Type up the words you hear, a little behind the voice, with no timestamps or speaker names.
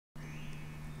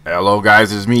Hello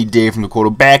guys, it's me, Dave from the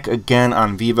Quoto, back again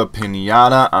on Viva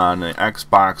Pinata on the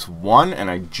Xbox One, and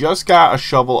I just got a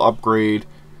shovel upgrade.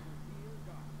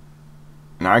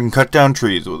 Now I can cut down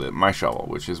trees with it, my shovel,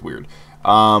 which is weird.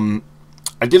 I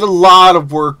did a lot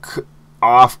of work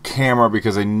off camera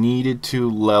because I needed to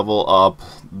level up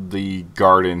the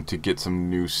garden to get some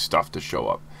new stuff to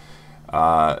show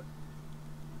up.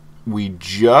 We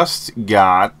just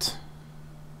got...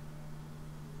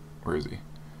 Where is he?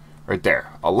 Right there,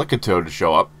 a Lickatoad to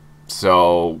show up,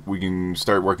 so we can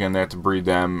start working on that to breed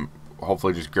them.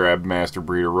 Hopefully just grab Master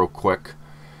Breeder real quick.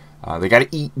 They gotta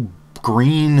eat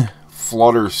green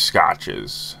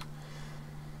flutterscotches.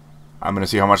 I'm gonna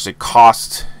see how much they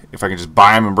cost. If I can just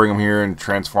buy them and bring them here and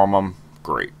transform them,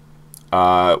 great.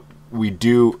 I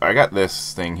got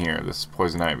this thing here, this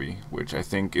poison ivy, which I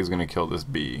think is gonna kill this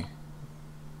bee,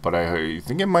 but I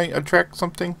think it might attract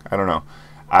something. I don't know.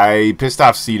 I pissed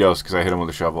off Cedos because I hit him with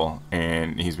a shovel,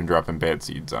 and he's been dropping bad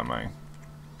seeds on my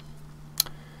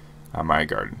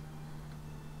garden.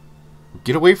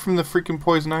 Get away from the freaking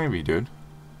poison ivy, dude.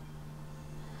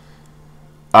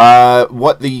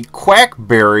 What the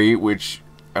quackberry, which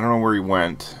I don't know where he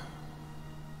went.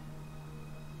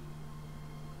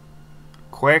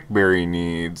 Quackberry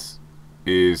needs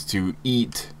is to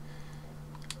eat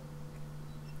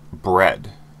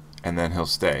bread, and then he'll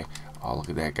stay. Oh, look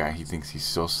at that guy. He thinks he's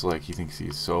so slick. He thinks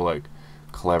he's so, like,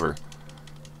 clever.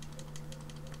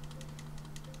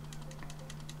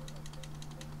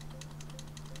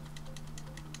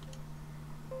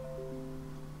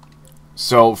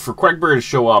 So, for quackberry to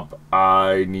show up,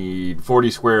 I need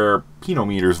 40 square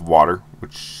penometers of water,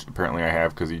 which apparently I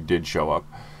have because he did show up.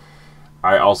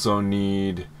 I also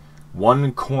need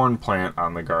 1 corn plant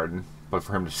on the garden, but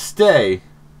for him to stay,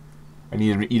 I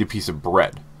need him to eat a piece of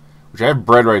bread. Which I have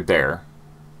bread right there.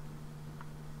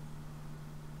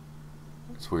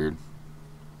 It's weird.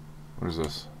 What is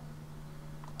this?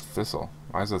 Thistle.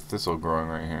 Why is a thistle growing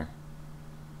right here?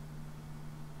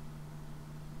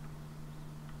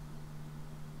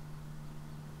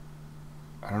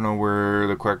 I don't know where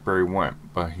the quackberry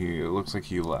went, but it looks like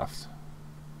he left.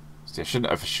 See, I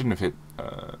shouldn't have hit.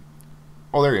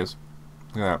 Oh, there he is.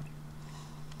 Look at that.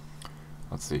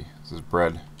 Let's see. Is this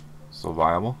bread still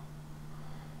viable?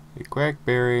 Hey,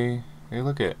 quackberry. Hey,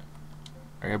 look it.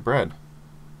 I got bread.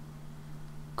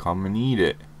 Come and eat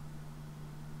it.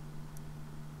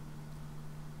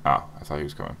 Oh, I thought he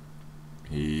was coming.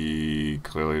 He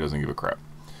clearly doesn't give a crap.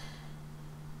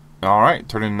 Alright,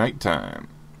 turning nighttime.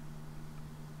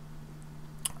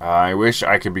 I wish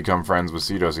I could become friends with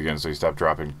Cedos again so he stopped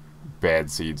dropping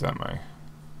bad seeds on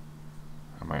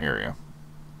my area.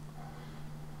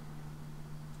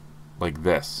 Like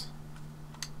this.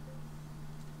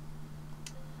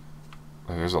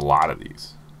 There's a lot of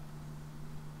these.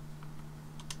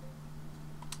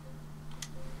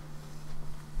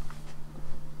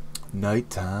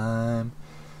 Nighttime.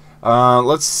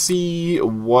 Let's see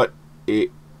what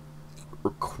it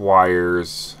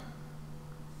requires.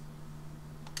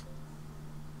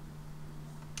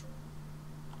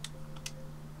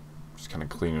 Just kind of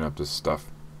cleaning up this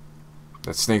stuff.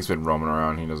 That snake's been roaming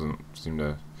around. He doesn't seem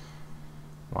to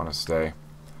want to stay.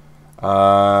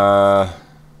 I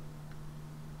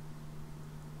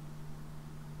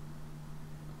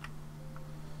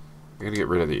gotta get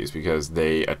rid of these because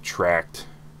they attract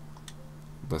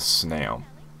the snail.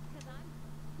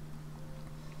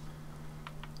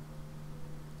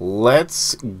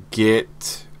 Let's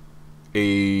get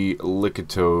a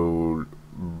Lickatoad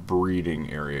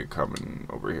breeding area coming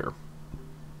over here.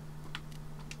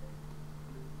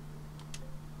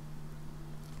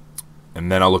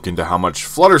 And then I'll look into how much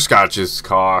flutterscotches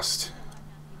cost.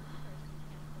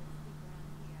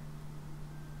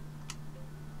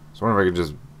 So I wonder if I could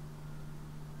just...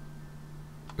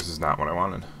 This is not what I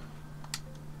wanted.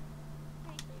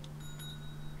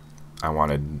 I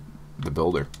wanted the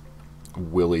builder.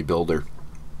 Willy Builder.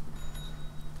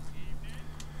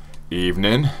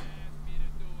 Evening.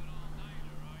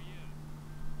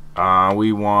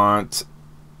 We want...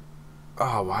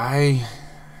 Oh, why?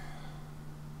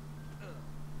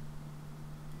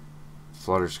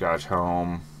 Flutterscotch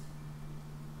home.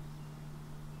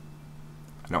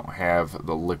 I don't have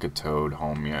the Lickatoad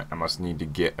home yet. I must need to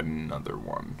get another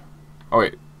one. Oh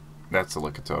wait, that's the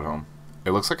Lickatoad home.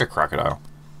 It looks like a crocodile.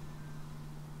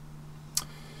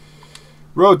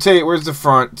 Rotate, where's the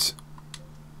front?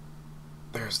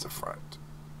 There's the front.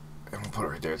 And we'll put it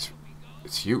right there.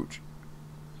 It's huge.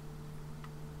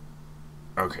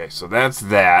 Okay, so that's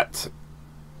that.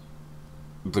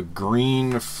 The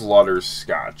green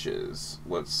flutterscotches.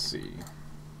 Let's see.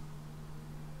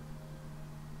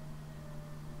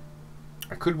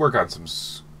 I could work on some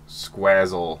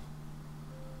squazzle.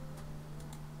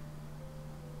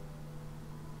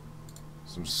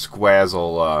 Some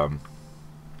squazzle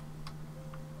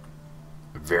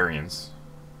variants.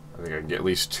 I think I can get at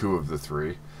least 2 of the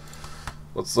 3.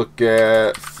 Let's look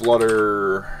at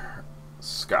Flutter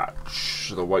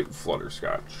Scotch, the white Flutter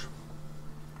Scotch.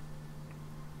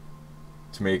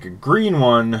 To make a green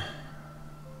one,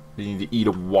 you need to eat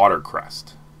a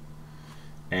watercress.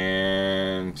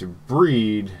 And to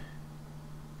breed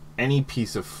any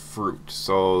piece of fruit.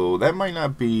 So that might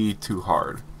not be too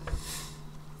hard.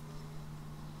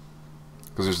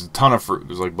 Because there's a ton of fruit.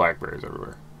 There's like blackberries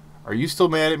everywhere. Are you still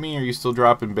mad at me? Are you still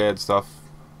dropping bad stuff?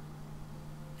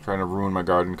 Trying to ruin my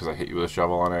garden because I hit you with a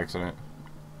shovel on accident?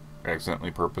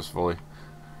 Accidentally, purposefully?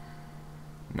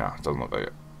 No, it doesn't look like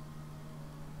it.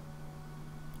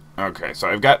 Okay, so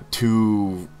I've got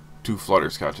two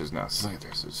flutterscotches now. Look at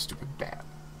this stupid bat.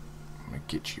 I'm gonna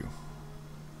get you.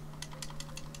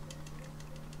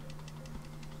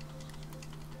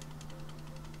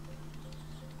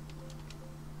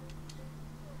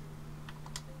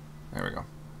 There we go.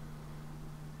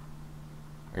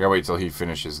 I gotta wait till he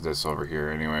finishes this over here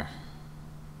anyway.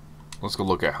 Let's go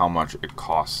look at how much it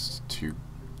costs to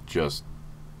just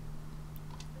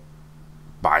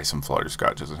buy some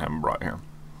flutterscotches and have them brought here.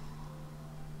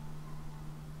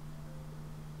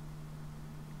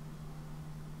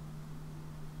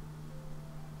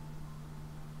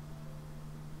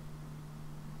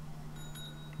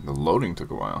 The loading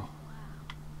took a while.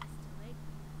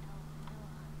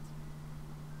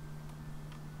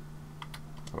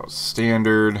 About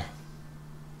standard.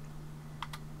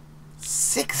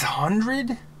 600?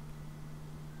 What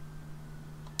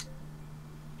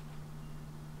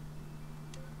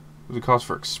does it cost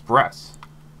for express?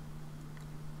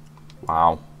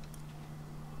 Wow.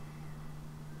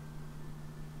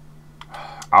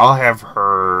 I'll have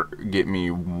her get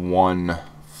me 1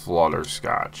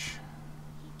 flutterscotch.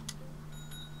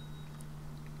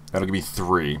 That'll give me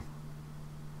 3.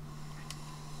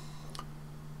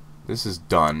 This is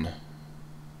done.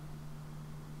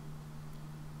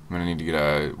 I'm gonna need to get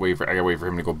a I gotta wait for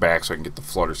him to go back so I can get the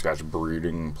flutterscotch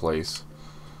breeding place.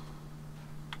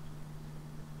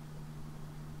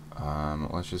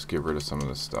 Let's just get rid of some of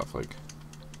this stuff, like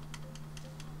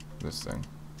this thing.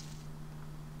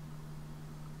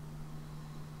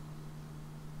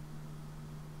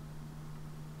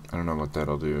 I don't know what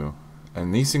that'll do.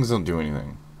 And these things don't do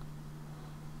anything.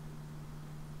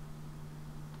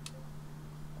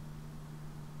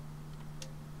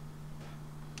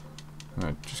 I'm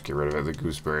gonna just get rid of it, the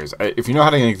gooseberries. If you know how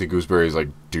to make the gooseberries like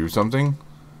do something,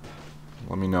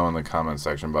 let me know in the comment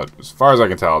section. But as far as I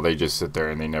can tell, they just sit there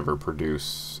and they never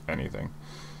produce anything.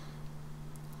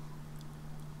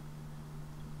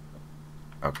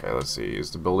 Okay, let's see.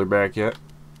 Is the builder back yet?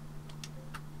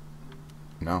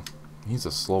 No. He's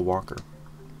a slow walker.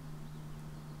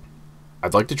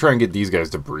 I'd like to try and get these guys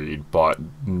to breed, but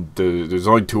there's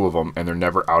only 2 of them, and they're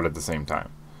never out at the same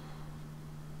time.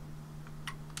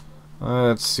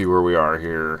 Let's see where we are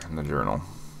here in the journal.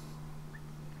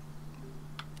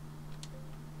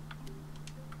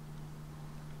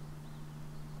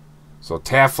 So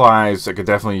Tafflies, I could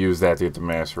definitely use that to get the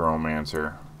Master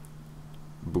Romancer.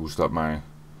 Boost up my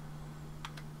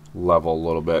level a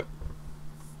little bit.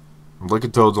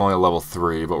 Lickitov's only a level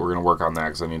 3, but we're going to work on that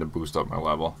because I need to boost up my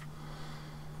level.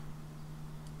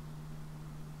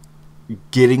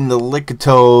 Getting the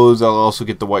Lickitos, I'll also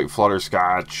get the white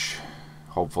flutterscotch,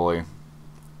 hopefully.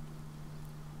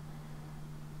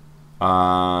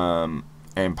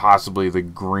 And possibly the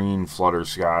green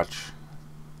flutterscotch.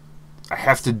 I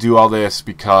have to do all this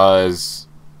because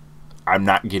I'm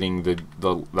not getting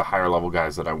the higher level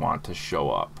guys that I want to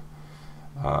show up.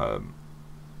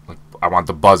 Like I want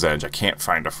the Buzz Edge. I can't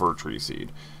find a fir tree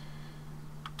seed.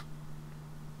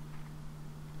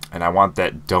 And I want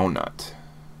that donut.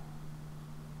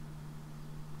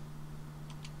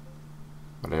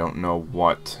 But I don't know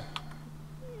what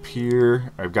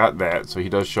pier. I've got that, so he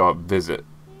does show up visit.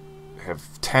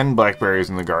 Have 10 blackberries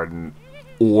in the garden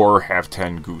or have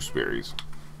 10 gooseberries.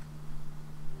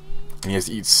 And he has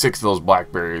to eat 6 of those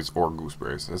blackberries or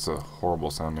gooseberries. That's a horrible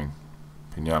sounding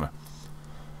pinata.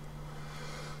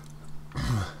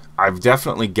 I've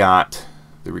definitely got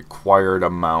the required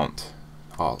amount.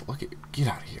 Oh, look at, get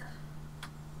out of here.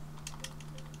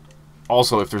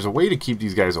 Also, if there's a way to keep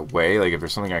these guys away, like if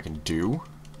there's something I can do,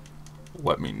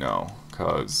 let me know,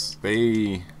 because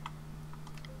they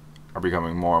are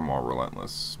becoming more and more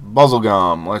relentless.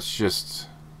 Buzzlegum, let's just...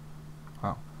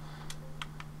 Wow.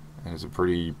 That is a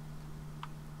pretty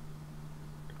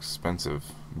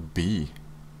expensive bee.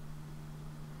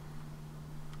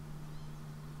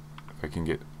 I can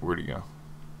get... Where'd he go?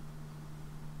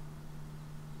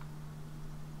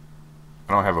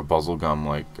 I don't have a buzzle gum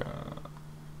like...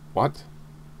 what?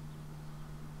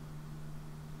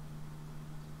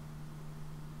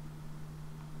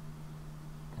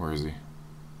 Where is he?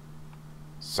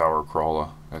 Sour Crawler.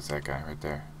 That's that guy right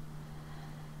there.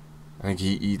 I think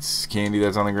he eats candy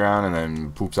that's on the ground and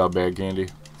then poops out bad candy.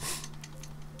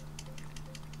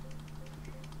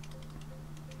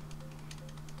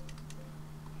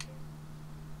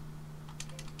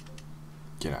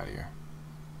 Get out of here.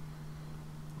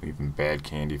 Leaving bad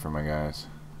candy for my guys.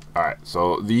 Alright,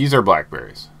 so these are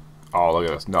blackberries. Oh, look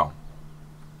at this. No.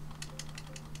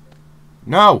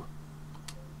 No!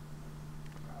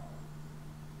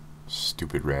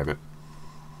 Stupid rabbit.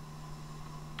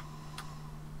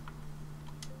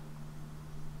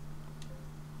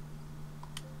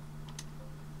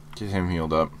 Get him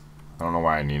healed up. I don't know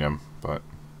why I need him, but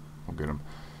we'll get him.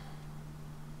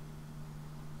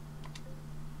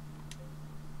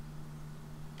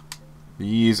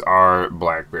 These are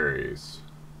blackberries.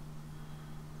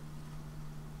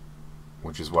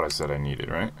 Which is what I said I needed,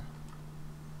 right?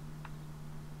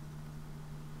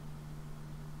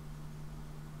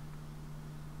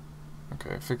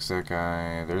 Okay, fix that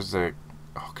guy. There's a...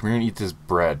 Oh, come here and eat this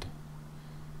bread.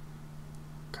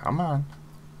 Come on.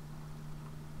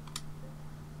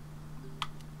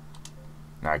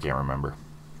 Nah, I can't remember.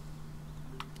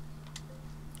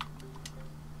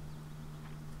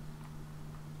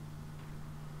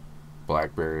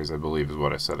 Blackberries, I believe, is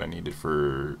what I said I needed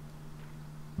for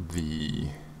the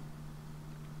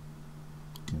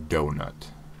donut.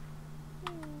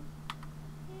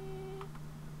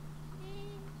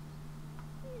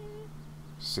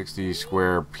 $60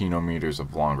 square pinometers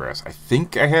of long grass. I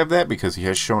think I have that because he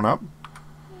has shown up.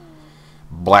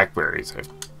 Blackberries.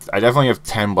 I definitely have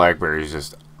 10 blackberries.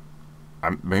 Just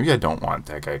maybe I don't want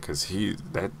that guy because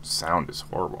that sound is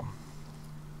horrible.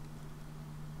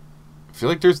 I feel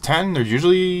like there's 10. There's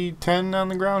usually 10 on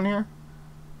the ground here.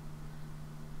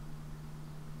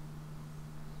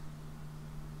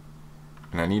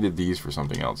 And I needed these for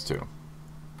something else too.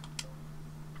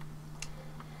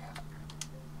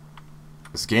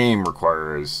 This game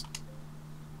requires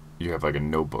you have like a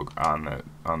notebook on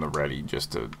the ready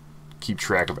just to keep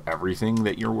track of everything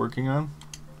that you're working on.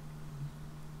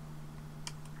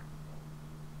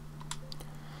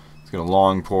 Let's get a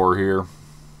long pour here.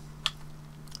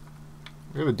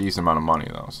 We have a decent amount of money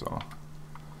though, so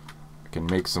I can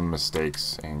make some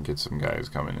mistakes and get some guys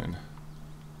coming in.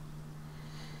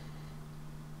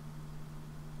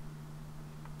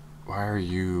 Why are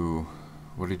you...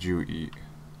 What did you eat?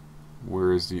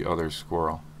 Where is the other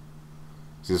squirrel?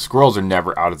 See, the squirrels are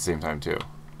never out at the same time too.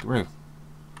 Come here.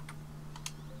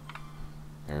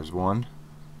 There's one.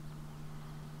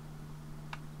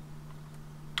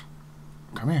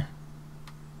 Come here.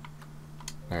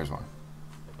 There's one.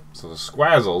 So the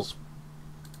squazzles,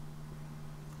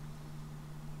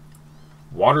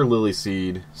 water lily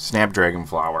seed, snapdragon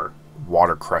flower,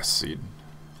 watercress seed.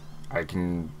 I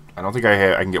don't think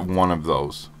I can get one of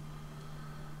those.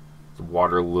 The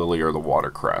water lily or the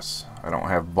watercress. I don't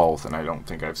have both, and I don't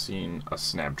think I've seen a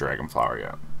snapdragon flower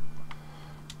yet.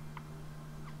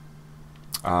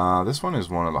 This one is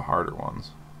one of the harder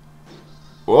ones.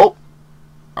 Whoa!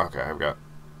 Okay, I've got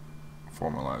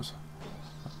 4 more lives.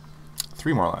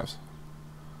 3 more lives.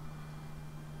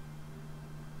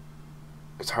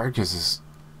 It's hard because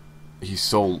he's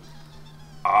so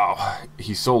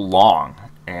long,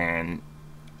 and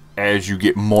as you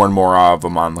get more and more of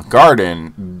him on the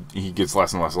garden, he gets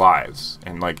less and less lives,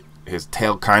 and like his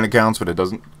tail kind of counts, but it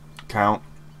doesn't count.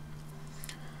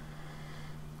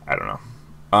 I don't know.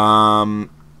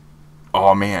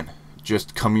 Oh man,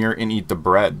 just come here and eat the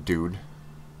bread, dude.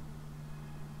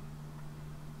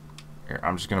 Here,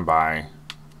 I'm just gonna buy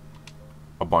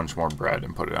a bunch more bread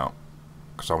and put it out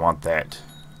because I want that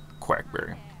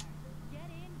quackberry.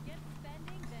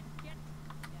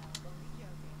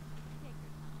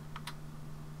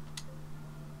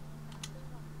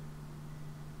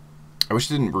 I wish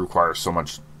it didn't require so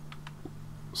much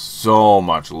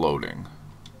loading.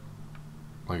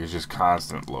 Like it's just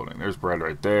constant loading. There's bread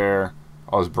right there.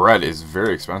 Oh, this bread is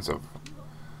very expensive.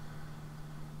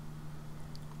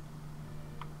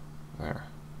 There.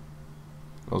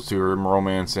 Those two are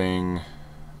romancing.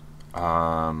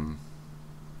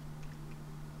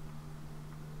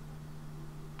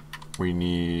 We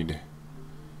need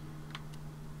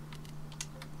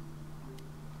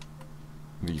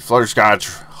the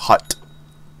Flutterscotch hut.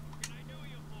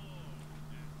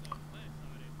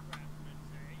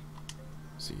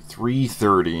 Let's see,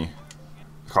 330. It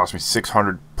cost me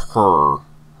 600 per.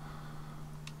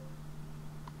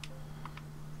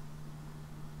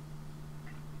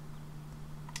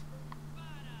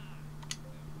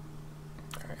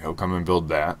 he'll come and build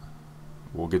that.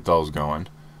 We'll get those going.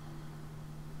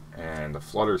 And the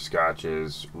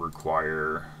flutterscotches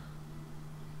require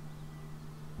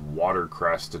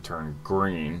watercress to turn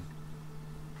green.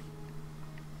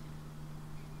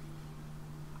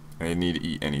 And they need to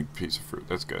eat any piece of fruit.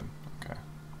 That's good. Okay.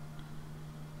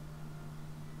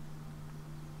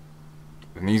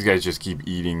 And these guys just keep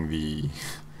eating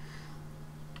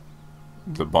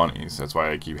the bunnies. That's why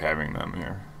I keep having them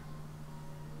here.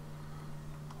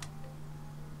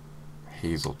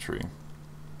 Hazel tree.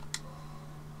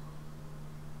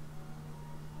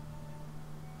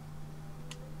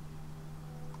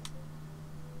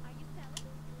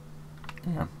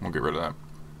 Yeah, we'll get rid of that.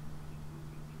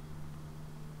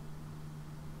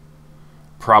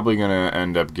 Probably gonna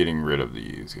end up getting rid of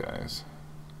these guys.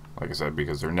 Like I said,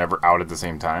 because they're never out at the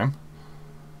same time.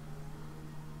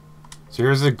 So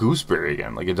here's the gooseberry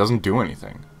again. Like, it doesn't do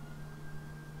anything.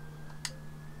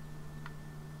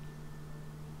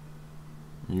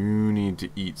 You need to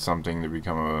eat something to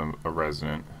become a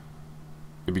resident.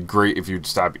 It'd be great if you'd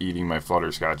stop eating my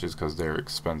flutterscotches because they're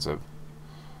expensive.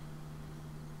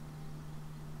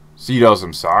 Cedos,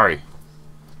 I'm sorry.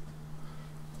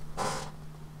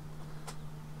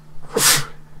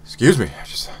 Excuse me. I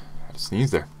just had to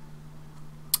sneeze there.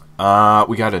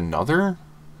 We got another.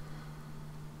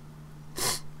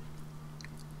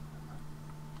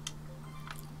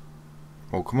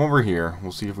 Well, come over here.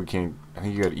 We'll see if we can. I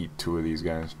think you gotta eat 2 of these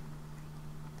guys.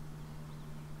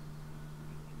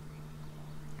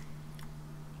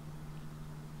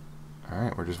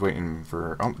 Alright, we're just waiting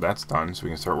for... Oh, that's done, so we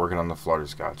can start working on the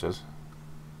flutterscotches.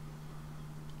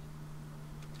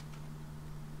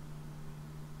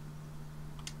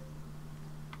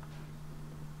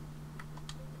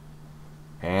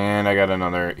 And I got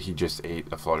another... He just ate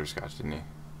a flutterscotch, didn't he?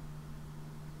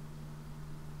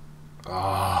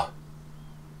 Ah.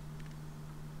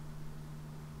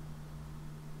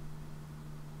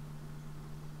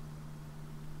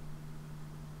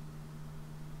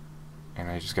 And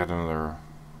I just got another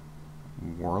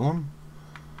Whirlum.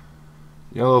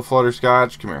 Yellow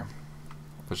flutterscotch, come here.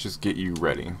 Let's just get you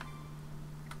ready.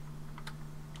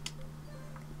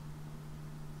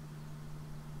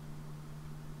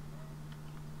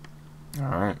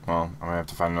 Alright, well, I'm gonna have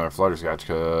to find another flutterscotch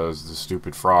because the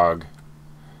stupid frog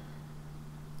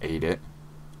ate it.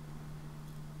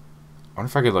 I wonder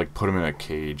if I could, like, put them in a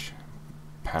cage,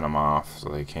 pen them off so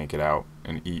they can't get out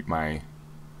and eat my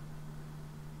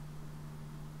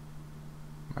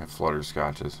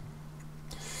flutterscotches.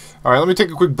 Alright, let me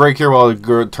take a quick break here while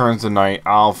it turns to night.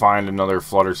 I'll find another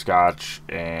flutterscotch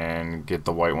and get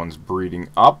the white ones breeding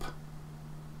up.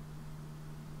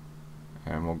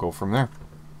 And we'll go from there.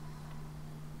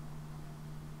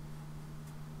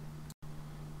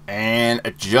 And I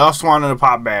just wanted to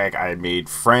pop back. I made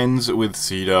friends with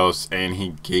Cedos, and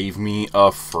he gave me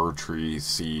a fir tree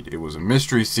seed. It was a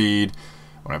mystery seed.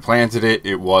 When I planted it,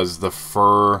 it was the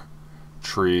fir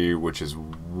tree, which is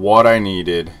what I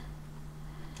needed.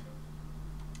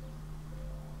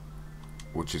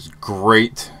 Which is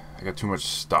great. I got too much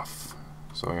stuff.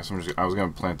 So I guess I was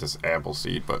going to plant this apple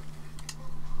seed, but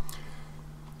I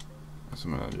guess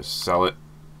I'm going to just sell it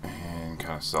and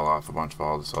kind of sell off a bunch of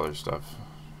all this other stuff.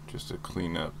 Just to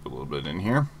clean up a little bit in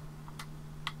here.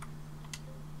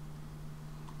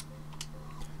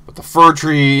 But the fir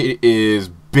tree is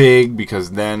big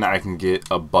because then I can get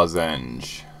a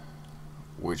Buzzenge,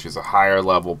 which is a higher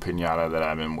level Pinata that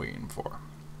I've been waiting for.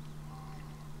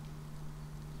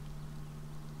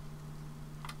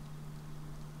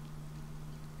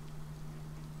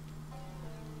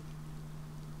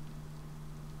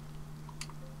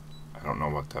 I don't know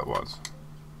what that was.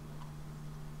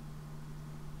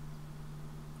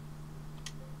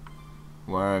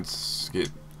 Let's get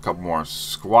a couple more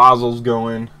squazzles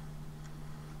going.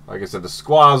 Like I said, the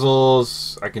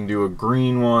squazzles, I can do a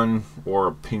green one or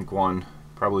a pink one.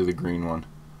 Probably the green one.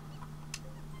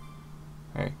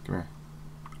 Hey, come here.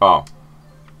 Oh,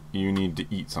 you need to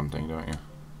eat something, don't you?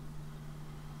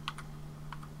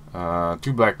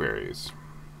 2 blackberries.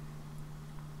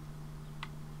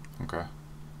 Okay.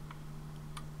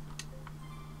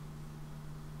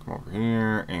 Come over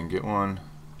here and get one.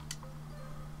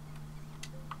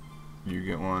 You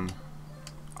get one.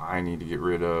 I need to get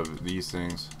rid of these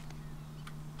things.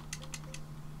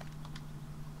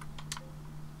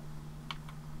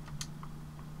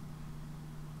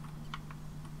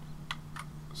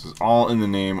 This is all in the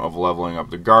name of leveling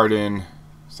up the garden.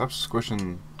 Stop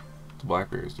squishing the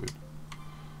blackberries, dude.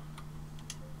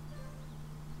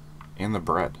 And the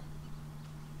bread.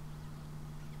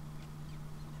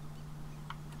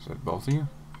 Is that both of you?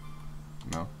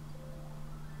 No.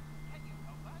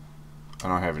 I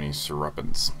don't have any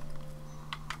Serapins.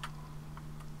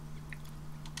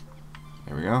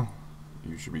 There we go.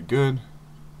 You should be good.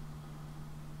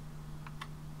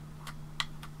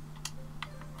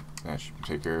 That should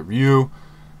take care of you.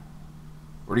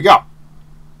 Where'd he go?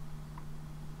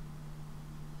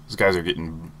 These guys are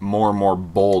getting more and more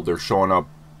bold. They're showing up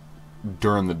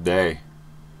during the day.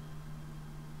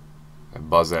 That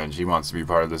Buzz End, she wants to be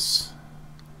part of this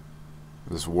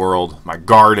world. My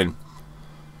garden.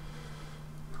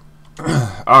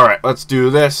 Alright, let's do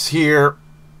this here.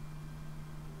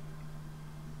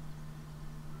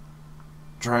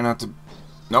 Try not to...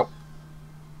 Nope.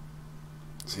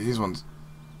 See, these ones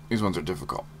are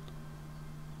difficult.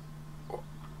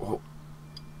 Whoa.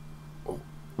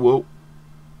 Whoa.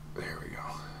 There we go.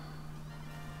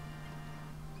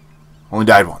 Only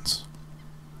died once.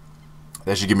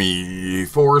 That should give me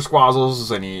 4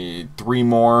 squazzles. I need 3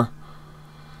 more.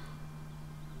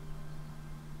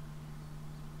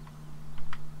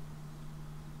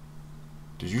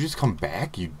 Did you just come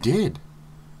back? You did.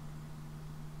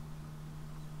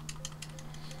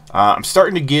 I'm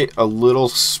starting to get a little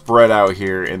spread out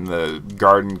here, and the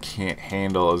garden can't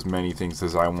handle as many things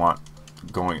as I want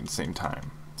going at the same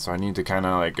time. So I need to kind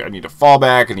of like, I need to fall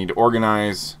back, I need to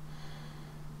organize.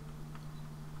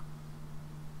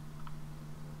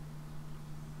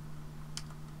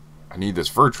 I need this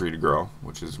fir tree to grow,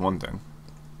 which is one thing.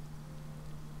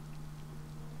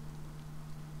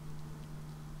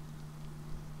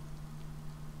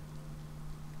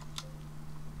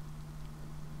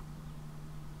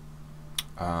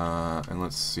 And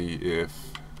let's see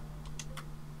if...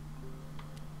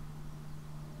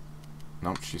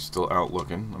 Nope, she's still out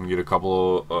looking. Let me get a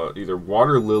couple of, either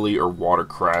water lily or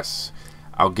watercress.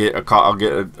 I'll get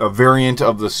a variant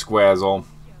of the squazzle.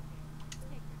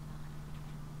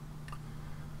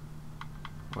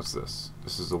 What's this?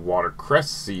 This is the watercress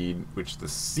seed, which the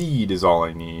seed is all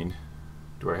I need.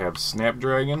 Do I have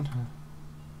snapdragon?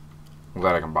 I'm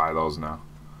glad I can buy those now.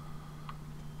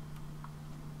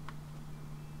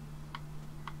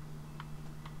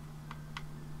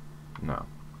 No.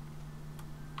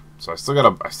 So I still got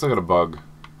a bug.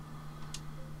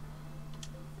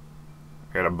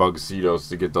 I gotta bug Cedos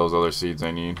to get those other seeds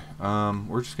I need.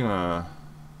 We're just gonna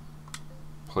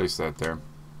place that there.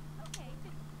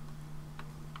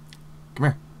 Come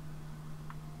here.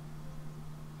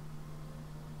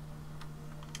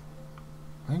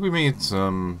 I think we made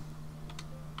some...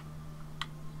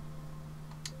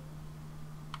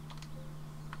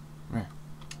 Come here.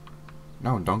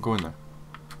 No, don't go in there.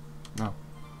 No.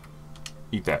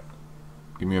 Eat that.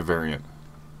 Give me a variant.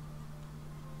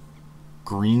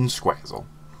 Green squazzle.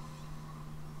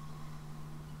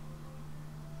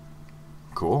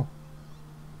 Cool.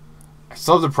 I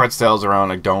still have the pretzels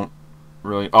around. I don't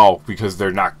really... Oh, because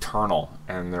they're nocturnal.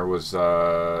 And there was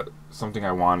something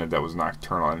I wanted that was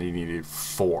nocturnal, and he needed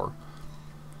 4.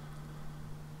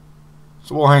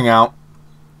 So we'll hang out.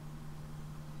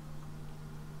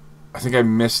 I think I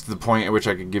missed the point at which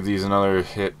I could give these another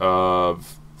hit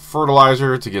of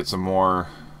fertilizer to get some more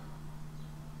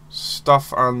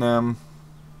stuff on them.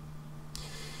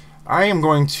 I am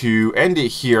going to end it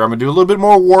here. I'm going to do a little bit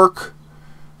more work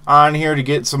on here to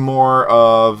get some more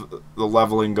of the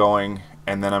leveling going,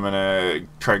 and then I'm going to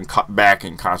try and cut back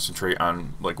and concentrate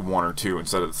on like 1 or 2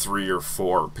 instead of 3 or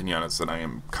 4 pinatas that I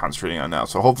am concentrating on now.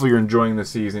 So hopefully you're enjoying this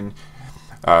season.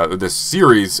 This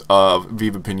series of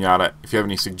Viva Pinata. If you have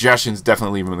any suggestions,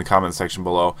 definitely leave them in the comment section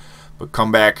below. But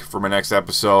come back for my next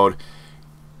episode.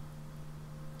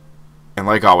 And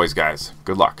like always, guys,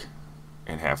 good luck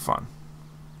and have fun.